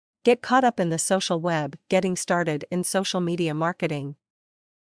Get caught up in the social web, getting started in social media marketing.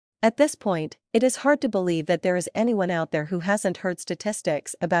 At this point, it is hard to believe that there is anyone out there who hasn't heard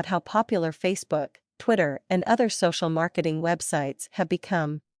statistics about how popular Facebook, Twitter, and other social marketing websites have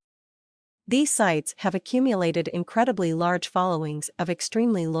become. These sites have accumulated incredibly large followings of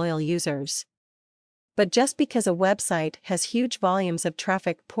extremely loyal users. But just because a website has huge volumes of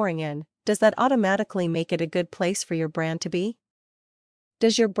traffic pouring in, does that automatically make it a good place for your brand to be?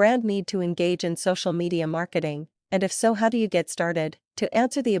 Does your brand need to engage in social media marketing, and if so, how do you get started? To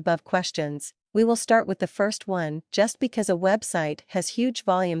answer the above questions, we will start with the first one. Just because a website has huge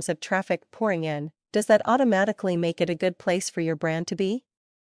volumes of traffic pouring in, does that automatically make it a good place for your brand to be?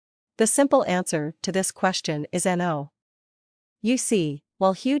 The simple answer to this question is no. You see,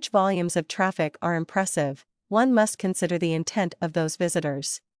 while huge volumes of traffic are impressive, one must consider the intent of those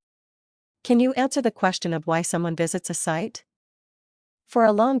visitors. Can you answer the question of why someone visits a site? For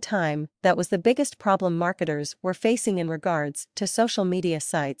a long time, that was the biggest problem marketers were facing in regards to social media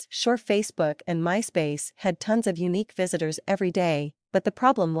sites. Sure, Facebook and MySpace had tons of unique visitors every day, but the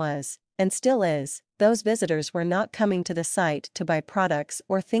problem was, and still is, those visitors were not coming to the site to buy products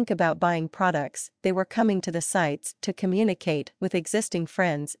or think about buying products. They were coming to the sites to communicate with existing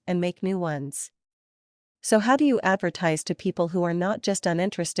friends and make new ones. So how do you advertise to people who are not just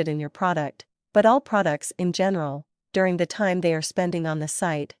uninterested in your product, but all products in general, during the time they are spending on the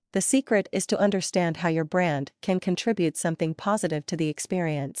site? The secret is to understand how your brand can contribute something positive to the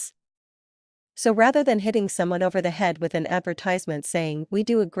experience. So rather than hitting someone over the head with an advertisement saying, "We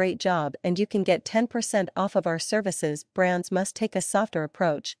do a great job and you can get 10% off of our services," brands must take a softer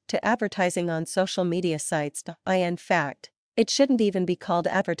approach to advertising on social media sites. In fact, it shouldn't even be called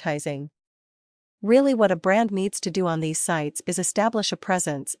advertising. Really, what a brand needs to do on these sites is establish a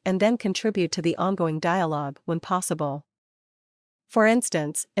presence and then contribute to the ongoing dialogue when possible. For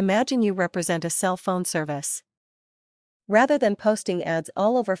instance, imagine you represent a cell phone service. Rather than posting ads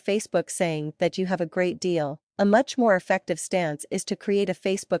all over Facebook saying that you have a great deal, a much more effective stance is to create a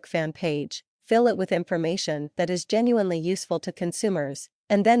Facebook fan page, fill it with information that is genuinely useful to consumers,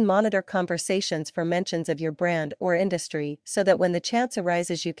 and then monitor conversations for mentions of your brand or industry so that when the chance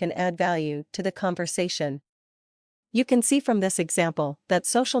arises you can add value to the conversation. You can see from this example that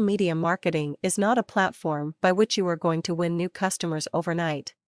social media marketing is not a platform by which you are going to win new customers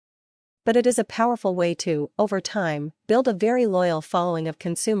overnight. But it is a powerful way to, over time, build a very loyal following of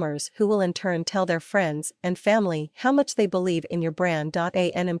consumers who will in turn tell their friends and family how much they believe in your brand.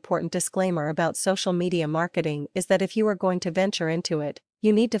 An important disclaimer about social media marketing is that if you are going to venture into it,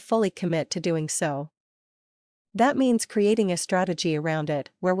 you need to fully commit to doing so. That means creating a strategy around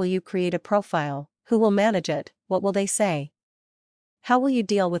it. Where will you create a profile? Who will manage it? What will they say? How will you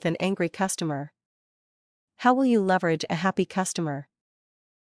deal with an angry customer? How will you leverage a happy customer?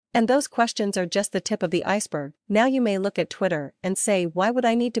 And those questions are just the tip of the iceberg. Now you may look at Twitter and say, why would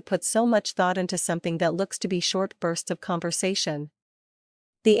I need to put so much thought into something that looks to be short bursts of conversation?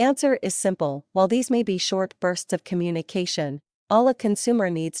 The answer is simple. While these may be short bursts of communication, all a consumer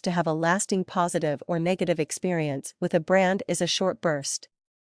needs to have a lasting positive or negative experience with a brand is a short burst.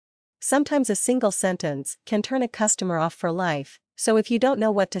 Sometimes a single sentence can turn a customer off for life, so if you don't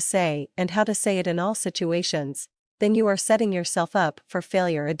know what to say and how to say it in all situations, then you are setting yourself up for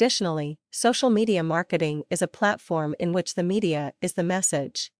failure. Additionally, social media marketing is a platform in which the media is the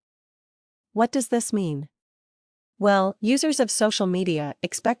message. What does this mean? Well, users of social media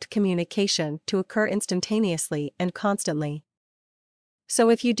expect communication to occur instantaneously and constantly. So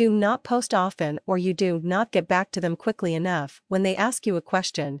if you do not post often or you do not get back to them quickly enough when they ask you a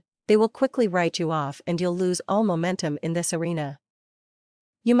question, they will quickly write you off and you'll lose all momentum in this arena.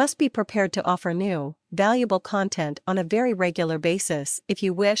 You must be prepared to offer new, valuable content on a very regular basis if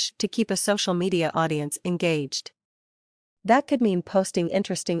you wish to keep a social media audience engaged. That could mean posting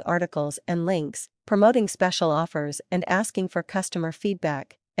interesting articles and links, promoting special offers and asking for customer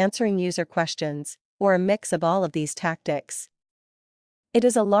feedback, answering user questions, or a mix of all of these tactics. It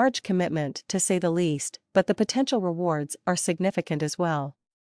is a large commitment to say the least, but the potential rewards are significant as well.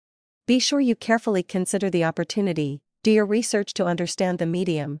 Be sure you carefully consider the opportunity, do your research to understand the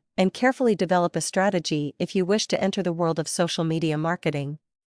medium, and carefully develop a strategy if you wish to enter the world of social media marketing.